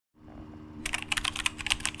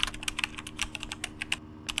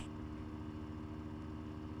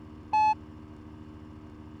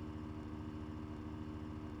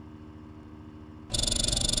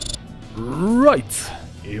Right,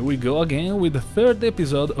 here we go again with the third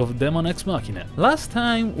episode of DAEMON X MACHINA. Last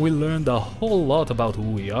time we learned a whole lot about who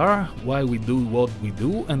we are, why we do what we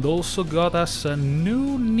do, and also got us a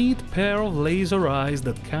new neat pair of laser eyes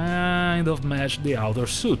that kind of match the outer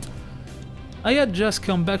suit. I had just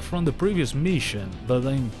come back from the previous mission, but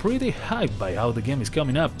I'm pretty hyped by how the game is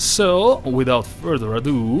coming up. So, without further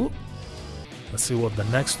ado, let's see what the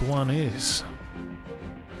next one is.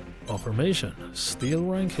 Affirmation, Steel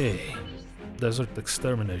Rank A, Desert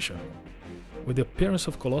Extermination. With the appearance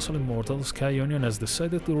of Colossal Immortal, Sky Union has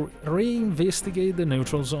decided to reinvestigate the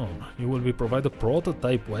neutral zone. You will be provided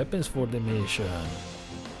prototype weapons for the mission.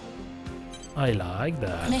 I like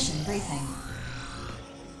that. Mission briefing.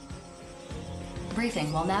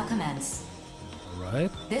 Briefing will now commence.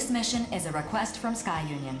 Alright. This mission is a request from Sky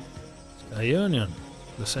Union. Sky Union.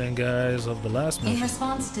 The same guys of the last mission. In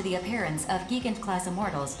response to the appearance of Gigant-class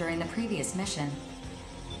immortals during the previous mission,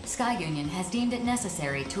 Sky Union has deemed it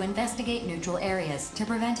necessary to investigate neutral areas to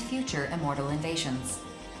prevent future immortal invasions.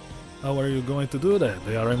 How are you going to do that?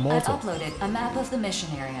 They are immortal. I've uploaded a map of the mission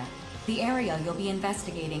area. The area you'll be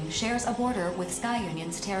investigating shares a border with Sky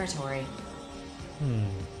Union's territory.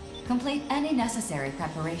 Complete any necessary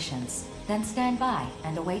preparations, then stand by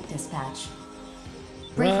and await dispatch.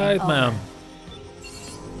 Briefing Right, over. ma'am.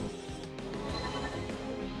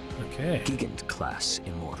 Okay. Gigant-class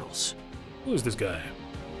immortals. Who is this guy?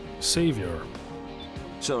 Savior.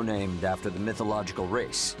 So named after the mythological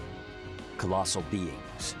race. Colossal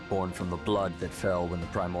beings, born from the blood that fell when the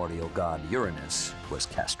primordial god Uranus was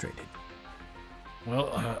castrated.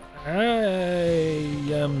 Well, I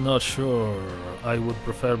am not sure. I would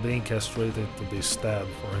prefer being castrated to be stabbed,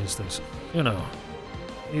 for instance. You know,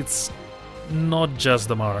 it's not just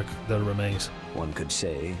the mark that remains. One could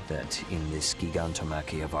say that in this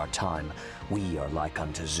gigantomachy of our time, we are like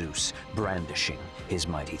unto Zeus, brandishing his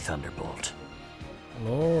mighty thunderbolt.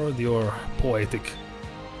 Lord, you're poetic.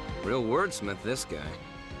 Real wordsmith, this guy.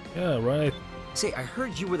 Yeah, right. Say, I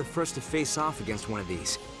heard you were the first to face off against one of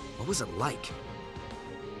these. What was it like?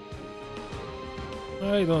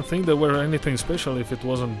 I don't think there were anything special if it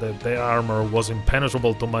wasn't that the armor was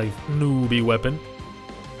impenetrable to my newbie weapon.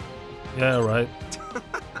 Yeah, right.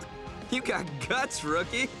 You got guts,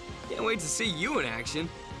 rookie. Can't wait to see you in action.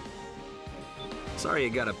 Sorry you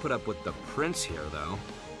gotta put up with the prince here, though.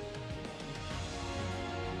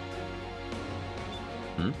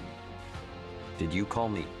 Did you call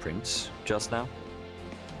me Prince just now?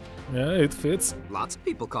 Yeah, it fits. Lots of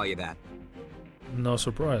people call you that. No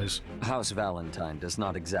surprise. House Valentine does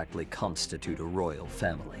not exactly constitute a royal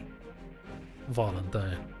family.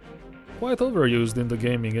 Valentine. Quite overused in the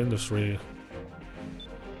gaming industry.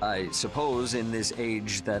 I suppose in this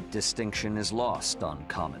age that distinction is lost on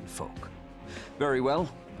common folk. Very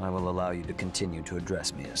well, I will allow you to continue to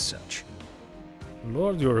address me as such.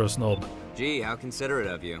 Lord, you're a snob. Gee, how considerate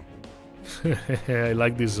of you. I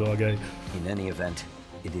like this guy. In any event,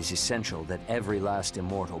 it is essential that every last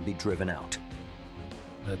immortal be driven out.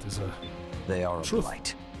 That is a... They are a Truth.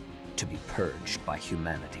 blight, to be purged by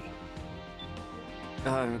humanity.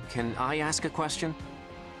 Can I ask a question?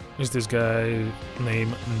 Is this guy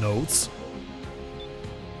named Notes?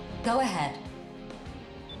 Go ahead.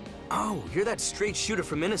 Oh, you're that straight shooter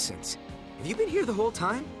from Innocence. Have you been here the whole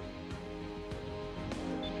time?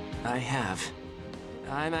 I have.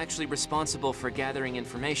 I'm actually responsible for gathering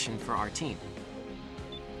information for our team.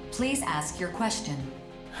 Please ask your question.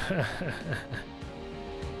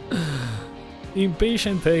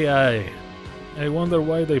 Impatient AI. I wonder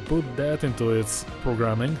why they put that into its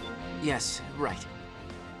programming. Yes, right.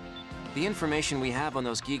 The information we have on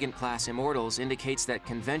those Gigant-class immortals indicates that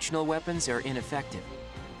conventional weapons are ineffective.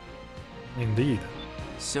 Indeed.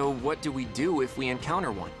 So what do we do if we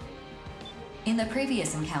encounter one? In the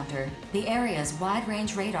previous encounter, the area's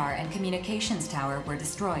wide-range radar and communications tower were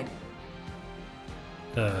destroyed.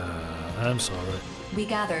 I'm sorry. We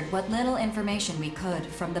gathered what little information we could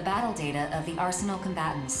from the battle data of the Arsenal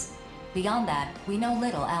combatants. Beyond that, we know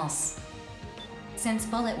little else. Since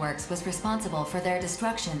Bulletworks was responsible for their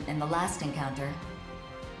destruction in the last encounter,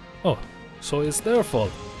 Oh, so it's their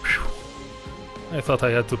fault. Phew. I thought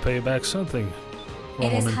I had to pay back something. For a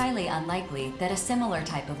it is moment. highly unlikely that a similar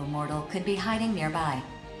type of immortal could be hiding nearby.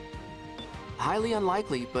 Highly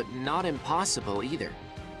unlikely, but not impossible either.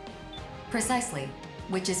 Precisely,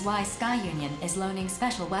 which is why Sky Union is loaning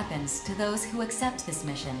special weapons to those who accept this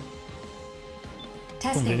mission.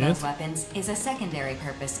 Testing Convenient. those weapons is a secondary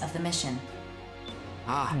purpose of the mission.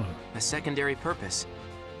 Ah, a secondary purpose.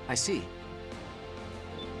 I see.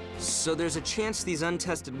 So there's a chance these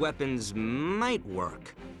untested weapons might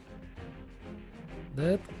work.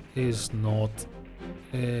 That is not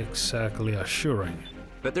exactly assuring.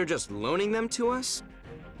 But they're just loaning them to us?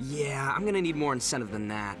 Yeah, I'm gonna need more incentive than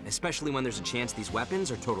that, especially when there's a chance these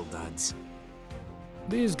weapons are total duds.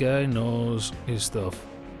 This guy knows his stuff.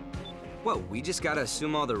 What, we just gotta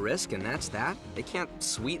assume all the risk and that's that? They can't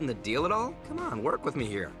sweeten the deal at all? Come on, work with me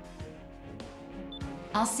here.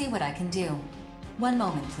 I'll see what I can do. One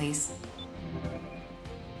moment, please.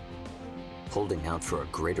 Holding out for a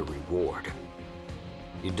greater reward.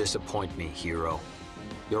 You disappoint me, hero.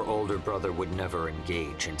 Your older brother would never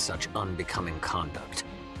engage in such unbecoming conduct.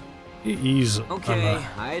 He is Okay,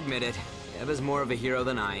 I admit it. Eva's more of a hero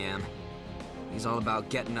than I am. He's all about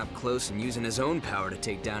getting up close and using his own power to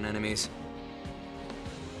take down enemies.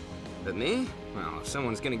 But me? Well, if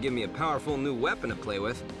someone's gonna give me a powerful new weapon to play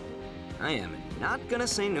with, I am not gonna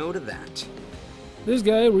say no to that. This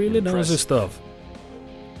guy really knows his stuff.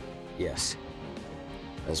 Yes.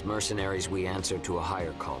 As mercenaries, we answer to a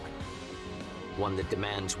higher calling. One that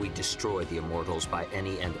demands we destroy the immortals by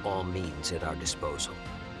any and all means at our disposal.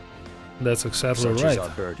 That's exactly Such right. is our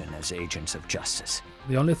burden as agents of justice.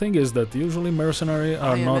 The only thing is that usually mercenaries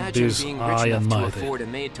are not this being high rich and enough to mighty. afford a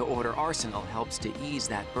made-to-order arsenal helps to ease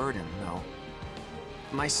that burden, though.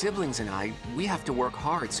 My siblings and I, we have to work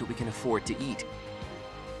hard so we can afford to eat.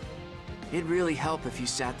 It'd really help if you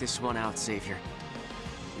sat this one out, Savior.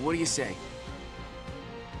 What do you say?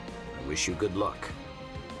 I wish you good luck.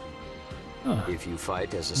 Ah, If you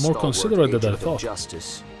fight as a more stalwart considerate than I agent of thought.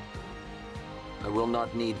 justice, I will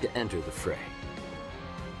not need to enter the fray.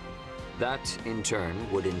 That, in turn,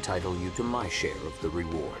 would entitle you to my share of the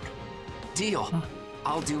reward. Deal.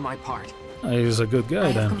 I'll do my part. he's a good I guy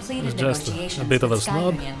have then. completed He's just a negotiations bit of a with Sky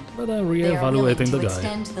snob, Union. but I'm They are willing re-evaluating to the guy.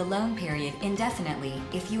 extend the loan period indefinitely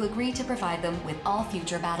if you agree to provide them with all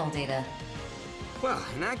future battle data. Well,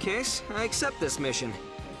 in that case, I accept this mission.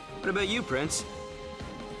 What about you, Prince?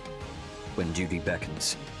 When duty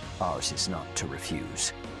beckons, ours is not to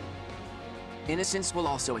refuse. Innocence will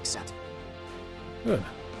also accept. Good.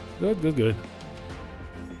 Good, good, good.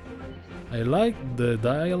 I like the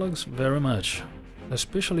dialogues very much.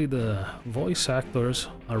 Especially the voice actors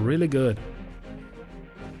are really good.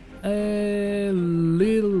 A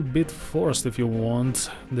little bit forced if you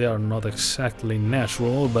want. They are not exactly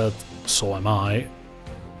natural, but so am I.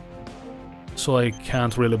 So I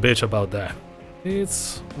can't really bitch about that.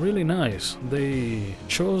 It's really nice. They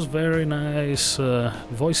chose very nice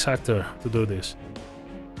voice actor to do this.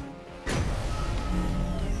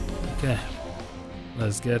 Okay,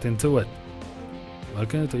 let's get into it.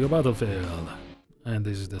 Welcome to your battlefield. And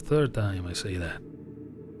this is the third time I say that.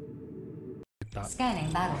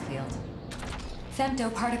 Scanning battlefield.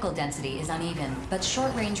 Femtoparticle density is uneven, but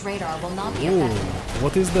short-range radar will not be Ooh, affected.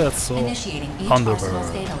 what is that? So Initiating each Thunderbird.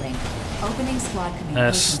 arsenal's data link. Opening squad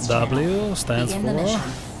communications SW channel. stands Begin the mission.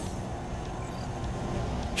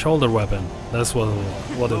 for shoulder weapon. That's what it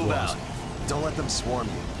Move was. out. Don't let them swarm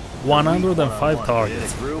you. 105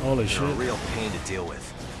 targets. In a group, Holy they're shit. a real pain to deal with.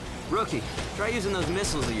 Rookie, try using those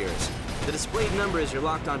missiles of yours. The displayed number is your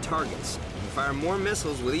locked-on targets. You fire more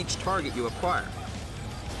missiles with each target you acquire.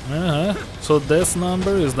 So this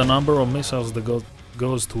number is the number of missiles that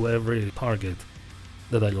goes to every target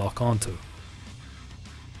that I lock onto.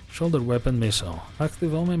 Shoulder weapon missile.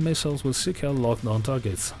 Active only missiles will seek out locked on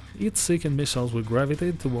targets. Each seeking missiles will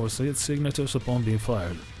gravitate towards its signatures upon being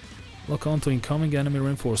fired. Lock onto incoming enemy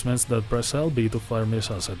reinforcements that press LB to fire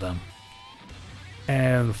missiles at them.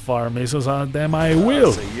 And fire missiles at them I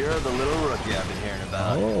will! So you're the little rookie I've been hearing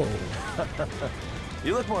about. Oh,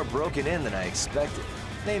 You look more broken in than I expected.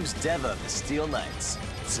 Name's Deva of the Steel Knights.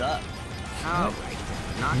 What's up? Alright,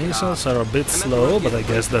 knock it missiles off. are a bit slow, but I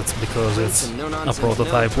guess that's because it's a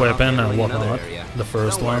prototype weapon and whatnot. The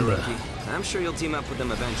first Don't worry, one, the, Rookie. I'm sure you'll team up with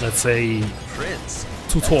them eventually. let's say, Prince.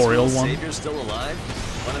 tutorial That one. Savior's still alive?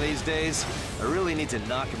 One of these days, I really need to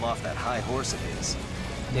knock him off that high horse of his.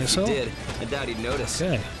 If you Missile? did, I doubt he'd notice.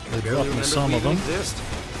 Okay, they Barely dropped me remembered some we of them. even exist.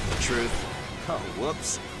 Truth. Oh,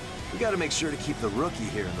 whoops. We gotta make sure to keep the rookie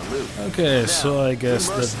here in the loop. Okay, Now, so I guess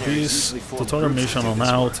we that mercenaries this usually form tutorial groups mission do on this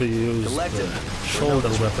how work. to use the Collectively, shoulder we're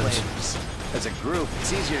known as weapons. reclaimers. As a group,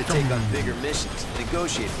 it's easier to take on bigger missions,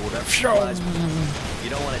 negotiate for whatever supplies we need. You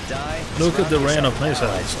don't want to die? Look at the surround rain of yourself with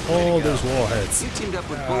allies. missiles, Way to all go. these warheads. You teamed up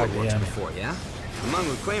with Ah, Bullet Works damn. before, yeah? Among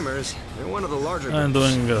Reclaimers, they're one of the larger groups. I'm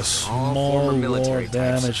doing a All small former war military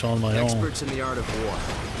types. damage on my own. Experts in the art of war.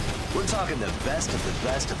 We're talking the best of the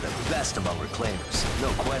best of the best among reclaimers, no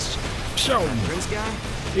question. Show That Prince guy?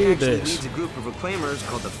 He He actually is. leads a group of Reclaimers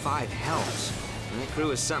called the Five Hells. And that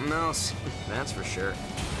crew is something else, that's for sure.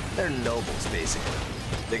 They're nobles, basically.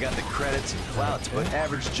 They got the credits and clout to put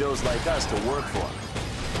average Joes like us to work for them.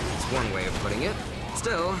 It's one way of putting it.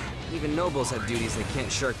 Still, Even nobles have duties they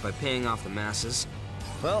can't shirk by paying off the masses.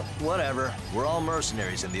 Well, whatever. We're all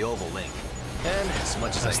mercenaries in the Oval Link. And as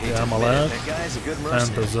much as I hate to the admit it, that guy's a good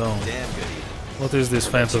mercenary. Phantozone. Damn good even. What is this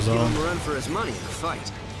Give him Phantozone? a run for his money in a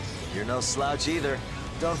fight. You're no slouch either.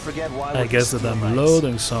 Don't forget why I guess that I'm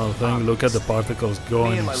loading something. Look at the particles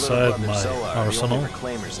going inside my arsenal.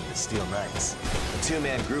 Reclaimers of the Steel Knights. A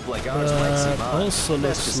two-man group like ours might But seem odd. also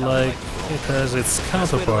That's looks just how like life it has its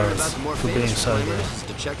Best way to learn about counterparts the more to be famous inside there. reclaimers is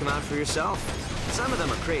to check them out for yourself. Some of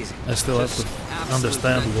them are crazy. I still have Just to absolute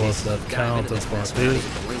understand what nutcases that who dive into this counterpart mess is, without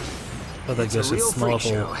even blinking. but I It's a guess real it's freak not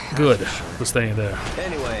show, all that's good for sure. to stay in there.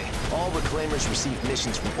 Anyway, all reclaimers receive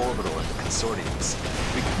missions from Orbital and the consortiums.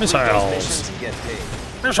 We complete Missiles. those missions and get paid.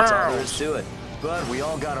 That's all there is Missiles. to it. But we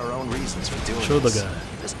all got our own reasons for doing Show the this. guy.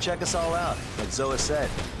 Just check us all out, like Zoa said.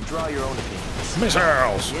 And draw your own opinions. At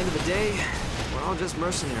Missiles! the end of the day, we're all just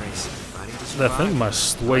mercenaries, fighting to The survive. thing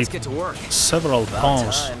must Let's weigh get to work. several About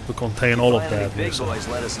tons time. to contain If you all of find any that. big missile. boys,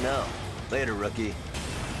 let us know. Later, rookie.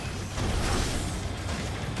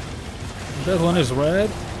 That one is red,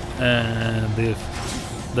 and if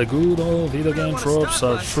the good old video game tropes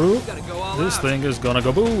are true, this thing is gonna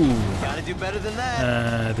go boom! Gotta do better than that.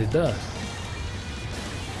 And it does.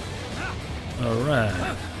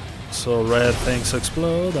 Alright. So red things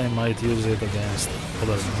explode, I might use it against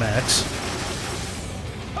other mechs.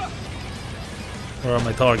 Where are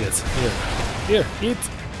my targets? Here. Here, eat!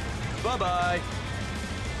 Bye-bye.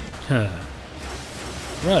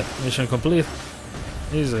 Right, mission complete.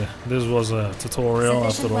 Easy. This was a tutorial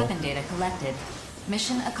after Sufficient all. weapon data collected.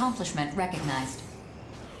 Mission accomplishment recognized.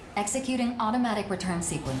 Executing automatic return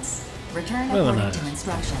sequence. Return Really according nice. to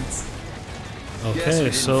instructions. Guess we Okay,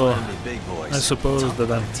 didn't so find any big boys. I suppose Talk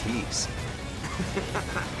that I'm about tease.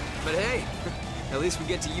 But hey, at least we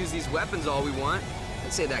get to use these weapons all we want.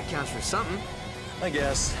 I'd say that counts for something. I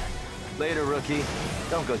guess. Later, rookie.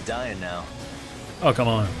 Don't go dying now. Oh, come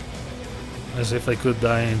on. As if I could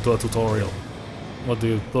die into a tutorial. What do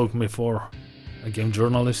you took me for? A game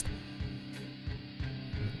journalist?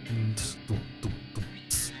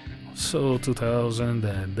 So,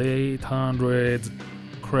 2,800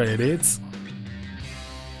 credits.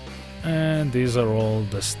 And these are all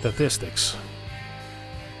the statistics.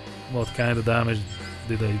 What kind of damage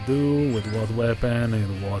did I do, with what weapon,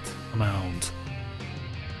 in what amount.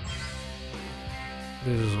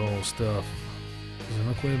 This is all stuff. Using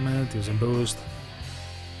equipment, using boost.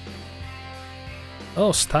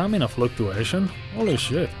 Oh, stamina fluctuation? Holy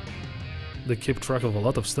shit. They keep track of a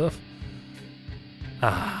lot of stuff.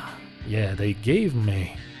 Ah, yeah, they gave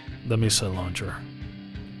me the missile launcher.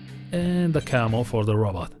 And the camo for the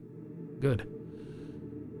robot. Good.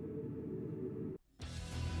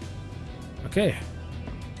 Okay.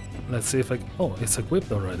 Let's see if I... Oh, it's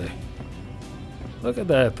equipped already. Look at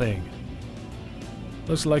that thing.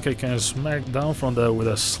 Looks like I can smack down from there with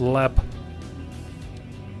a slap.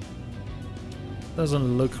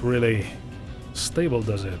 Doesn't look really stable,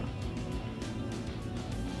 does it?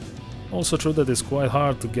 Also true that it's quite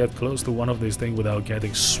hard to get close to one of these things without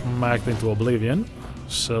getting smacked into oblivion.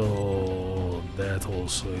 So that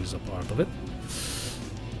also is a part of it.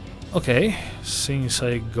 Okay, since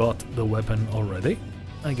I got the weapon already,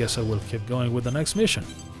 I guess I will keep going with the next mission.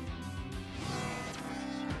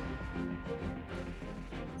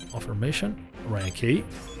 Offer mission, rank E,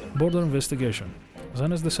 border investigation.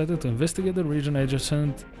 Zen has decided to investigate the region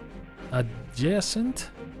adjacent.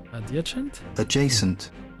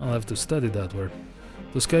 I'll have to study that word.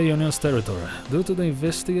 To Sky Union's territory. Due to the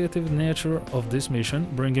investigative nature of this mission,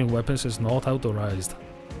 bringing weapons is not authorized.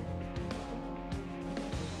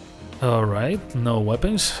 Alright, no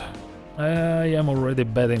weapons. I am already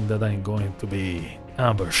betting that I'm going to be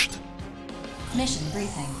ambushed. Mission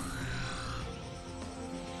briefing.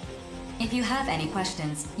 If you have any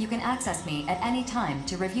questions, you can access me at any time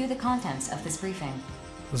to review the contents of this briefing.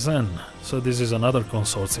 Zen, so this is another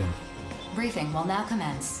consortium. Briefing will now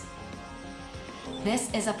commence.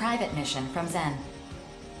 This is a private mission from Zen.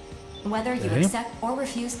 Whether you Okay. accept or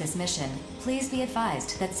refuse this mission, please be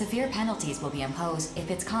advised that severe penalties will be imposed if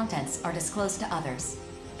its contents are disclosed to others.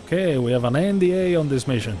 Okay, we have an NDA on this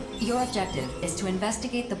mission. Your objective is to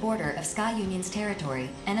investigate the border of Sky Union's territory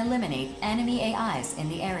and eliminate enemy AIs in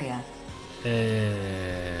the area.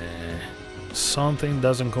 Something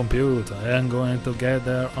doesn't compute. I am going to get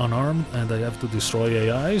there unarmed and I have to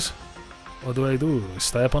destroy AIs? What do I do?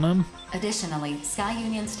 Step on them? Additionally, Sky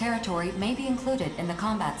Union's territory may be included in the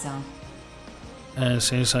combat zone. And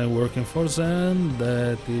since I'm working for Zen,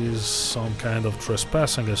 that is some kind of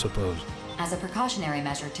trespassing, I suppose. As a precautionary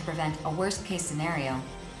measure to prevent a worst-case scenario,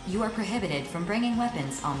 you are prohibited from bringing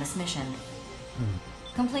weapons on this mission.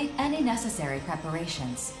 Complete any necessary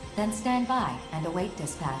preparations, then stand by and await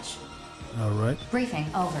dispatch. Alright. Briefing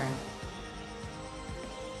over.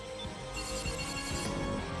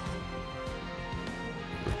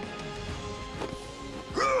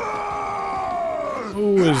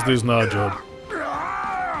 Who is this nutjob?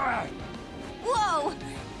 Whoa!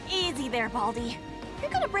 Easy there, Baldy. You're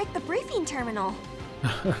gonna break the briefing terminal.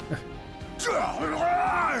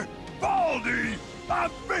 Baldy! I'm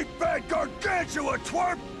Big Bad Gargantua,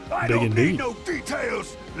 twerp! I Big don't indeed. need no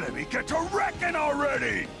details! Let me get to wrecking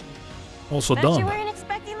already! Also Bet you done. weren't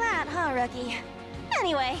expecting that, huh, rookie?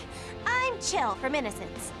 Anyway, I'm Chill from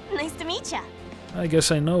Innocence. Nice to meet ya. I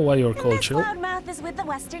guess I know why you're called This Chill. loudmouth is with the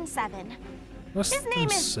Western Seven. His name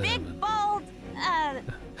is Big Bald...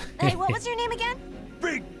 hey, what was your name again?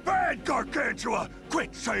 Big Bad Gargantua!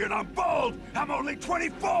 Quit saying I'm bald! I'm only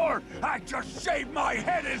 24! I just shaved my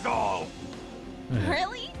head is all!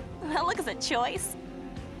 Really? That looks a choice.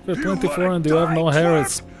 If you're 24 and you have no hair,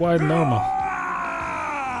 it's quite normal.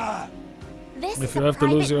 This If is you a have to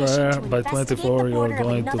lose private your mission hair to by investigate 24, the you're border of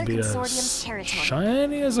going to another be as consortium's territory.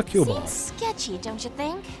 shiny as a cue ball. Seems sketchy, don't you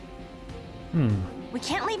think? We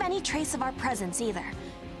can't leave any trace of our presence either.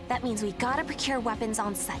 That means we gotta procure weapons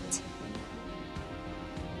on site.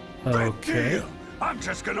 Okay. Deal. I'm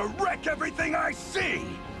just gonna wreck everything I see!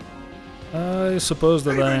 I suppose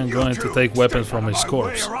that I am Even you going to two, take weapons stay from out of his my way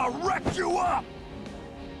corpse. or I'll wreck you up!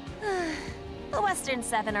 The Western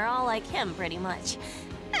Seven are all like him, pretty much.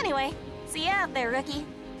 Anyway, see you out there, rookie.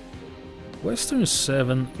 Western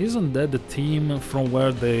 7, isn't that the team from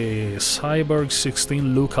where the Cyborg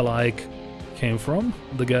 16 lookalike came from?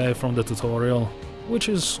 The guy from the tutorial? Which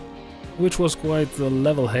was quite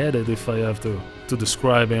level-headed, if I have to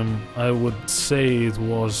describe him. I would say it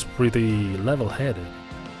was pretty level-headed.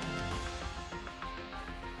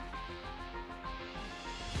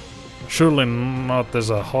 Surely not as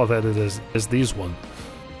hot-headed as this one.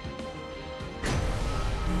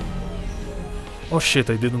 Oh shit,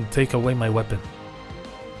 I didn't take away my weapon.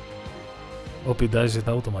 Hope he dies it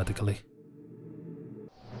automatically.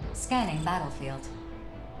 Scanning battlefield.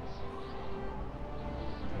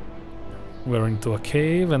 We're into a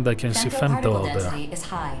cave and I can see Central Femto particle out there. density is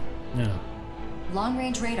high. Yeah.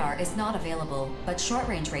 Long-range radar is not available, but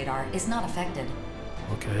short-range radar is not affected.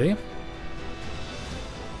 Okay.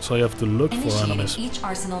 So you have to look for Initiating enemies. each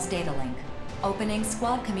arsenal's data link. Opening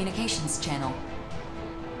squad communications channel.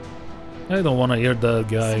 I don't want to hear that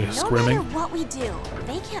guy No screaming. matter what we do,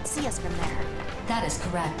 they can't see us from there. That is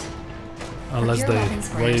correct. Unless Procure they weapons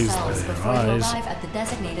for raise yourselves their before you eyes. arrive at the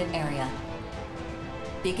designated area.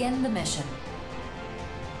 Begin the mission.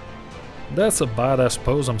 That's a badass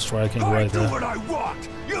pose I'm striking I right do there. what I want!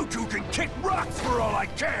 You two can kick rocks for all I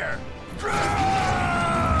care!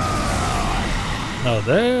 Now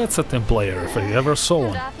that's a team player if I ever saw And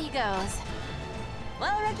one. off he goes.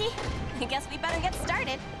 Well, rookie, I guess we better get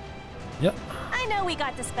started. Yep. I know we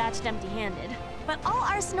got dispatched empty-handed, but all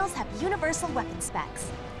arsenals have universal weapon specs.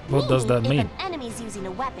 What does that mean? If an enemy's using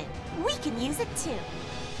a weapon, we can use it too.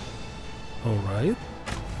 Alright.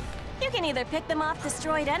 You can either pick them off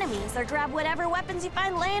destroyed enemies or grab whatever weapons you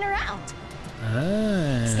find laying around.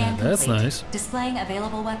 Scan Ah, that's complete. nice. Displaying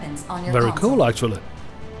available weapons on your Very console. cool actually.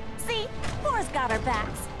 See, Bora's got our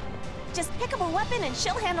backs. Just pick up a weapon and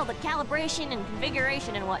she'll handle the calibration and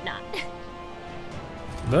configuration and whatnot.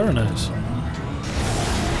 Very nice.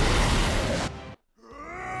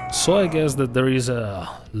 So I guess that there is a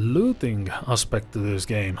looting aspect to this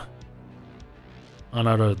game.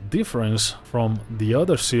 Another difference from the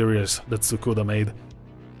other series that Tsukuda made.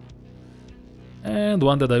 And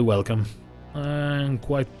one that I welcome. I'm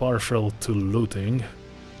quite partial to looting.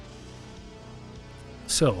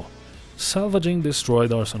 So, salvaging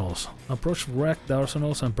destroyed arsenals. Approach wrecked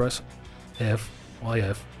arsenals and press F,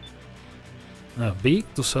 YF. B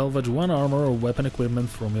to salvage one armor or weapon equipment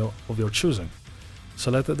of your choosing.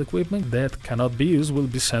 Selected equipment that cannot be used will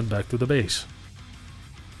be sent back to the base.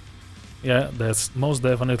 Yeah, that's most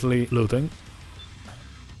definitely looting.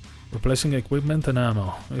 Replacing equipment and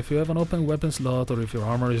ammo. If you have an open weapon slot or if your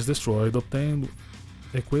armor is destroyed, obtained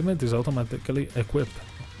equipment is automatically equipped.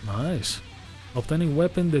 Nice. Obtaining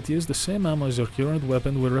weapon that uses the same ammo as your current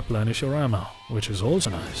weapon will replenish your ammo, which is also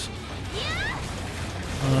nice.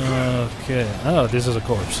 Okay. Oh, this is a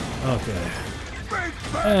corpse. Okay.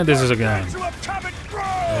 And this is a gun.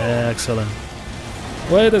 Excellent.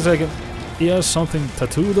 Wait a second. He has something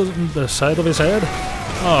tattooed on the side of his head?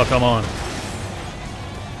 Oh, come on.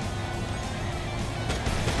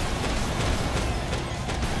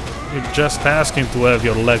 You're just asking to have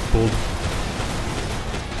your leg pulled.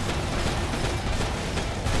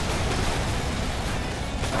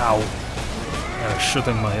 Ow. They're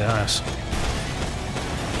shooting my ass.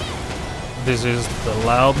 This is the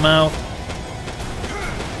loudmouth.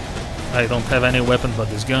 I don't have any weapon but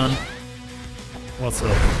this gun. What's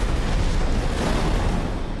up?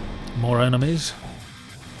 More enemies?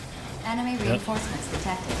 Enemy reinforcements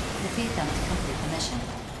detected. Defeat them to complete the mission.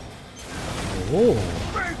 Oh,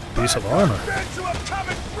 piece of armor.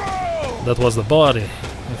 That was the body,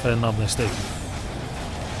 if I'm not mistaken.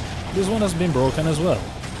 This one has been broken as well.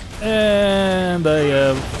 And I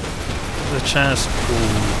have the chance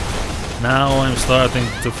to... Now I'm starting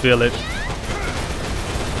to feel it.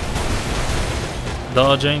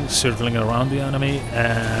 Dodging, circling around the enemy,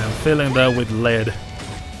 and filling that with lead.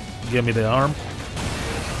 Give me the arm.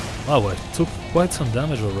 Oh, I took quite some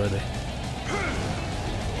damage already.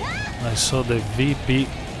 I saw the VP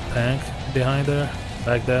tank behind there,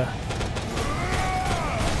 back there.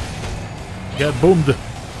 Get boomed.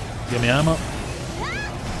 Give me ammo.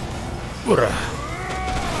 Urgh.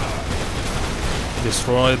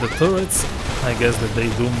 Destroy the turrets. I guess that they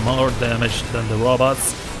do more damage than the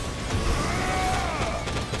robots.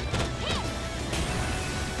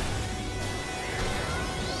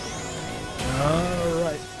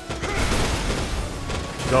 Alright.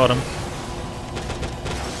 Got him.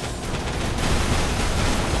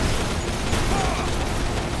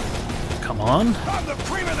 Come on. I'm the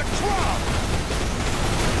cream of the crop.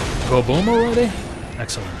 Go boom already?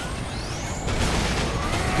 Excellent.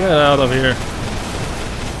 Get out of here.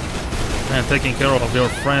 Man, taking care of your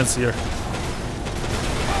friends here.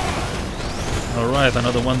 Alright,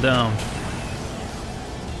 another one down.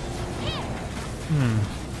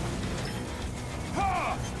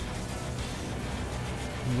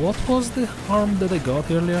 What was the arm that I got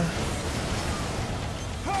earlier?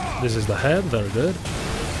 This is the head, very good.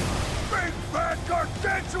 Big bad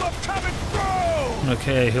gargantua coming through.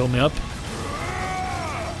 Okay, heal me up.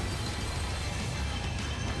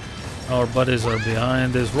 Our buddies are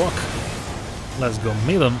behind this rock. Let's go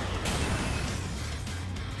meet them.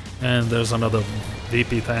 And there's another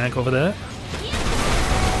VP tank over there.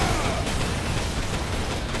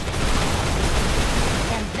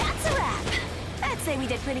 And that's a wrap. I'd say we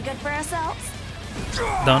did pretty good for ourselves.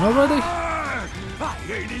 Done already? I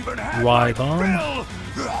ain't even had Right my arm.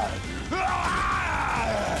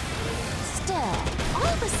 Still,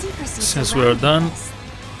 all the secrecy. Since we are done,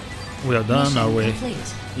 Mission are we?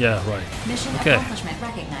 complete. Yeah, right. Mission Okay. accomplishment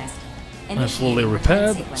recognized. I'm fully Initiating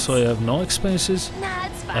repaired, return so I sequence. have no expenses. Nah,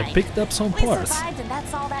 it's fine. I picked up some We parts. survived, and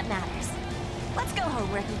that's all that matters. Let's go home,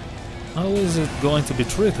 Ricky. How is it going to be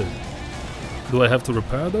treated? Do I have to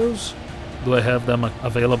repair those? Do I have them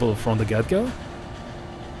available from the get-go?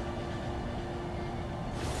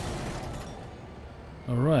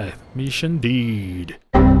 Alright, mission deed.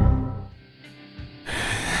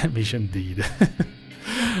 Mission deed.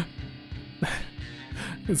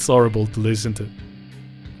 It's horrible to listen to.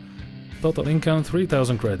 Total income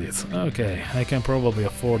 3000 credits. Okay, I can probably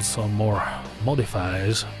afford some more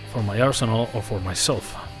modifiers for my arsenal or for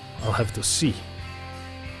myself. I'll have to see.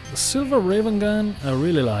 The silver raven gun I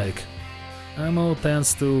really like. Ammo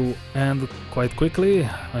tends to end quite quickly,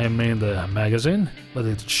 I mean the magazine, but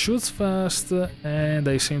it shoots fast and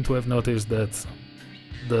I seem to have noticed that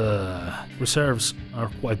the reserves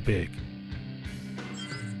are quite big.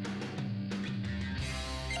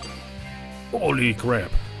 Holy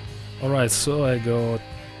crap! Alright, so I got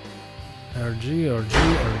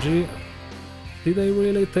RG. Did I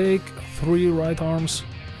really take 3 right arms?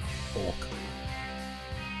 Fuck.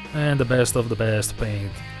 And the best of the best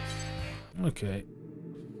paint. Okay.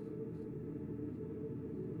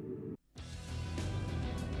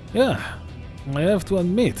 Yeah, I have to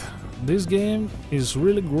admit, this game is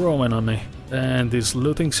really growing on me. And this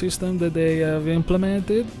looting system that they have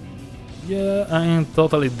implemented, yeah, I'm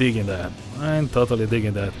totally digging that.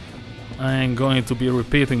 I'm going to be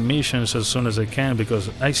repeating missions as soon as I can because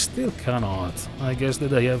I still cannot. I guess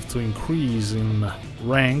that I have to increase in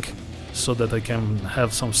rank so that I can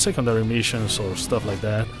have some secondary missions or stuff like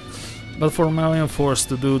that. But for now I'm forced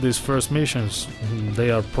to do these first missions.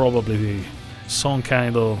 They are probably some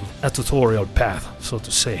kind of a tutorial path, so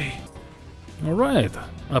to say. Alright,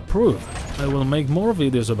 approved. I will make more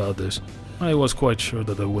videos about this. I was quite sure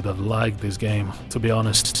that I would have liked this game, to be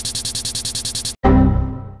honest.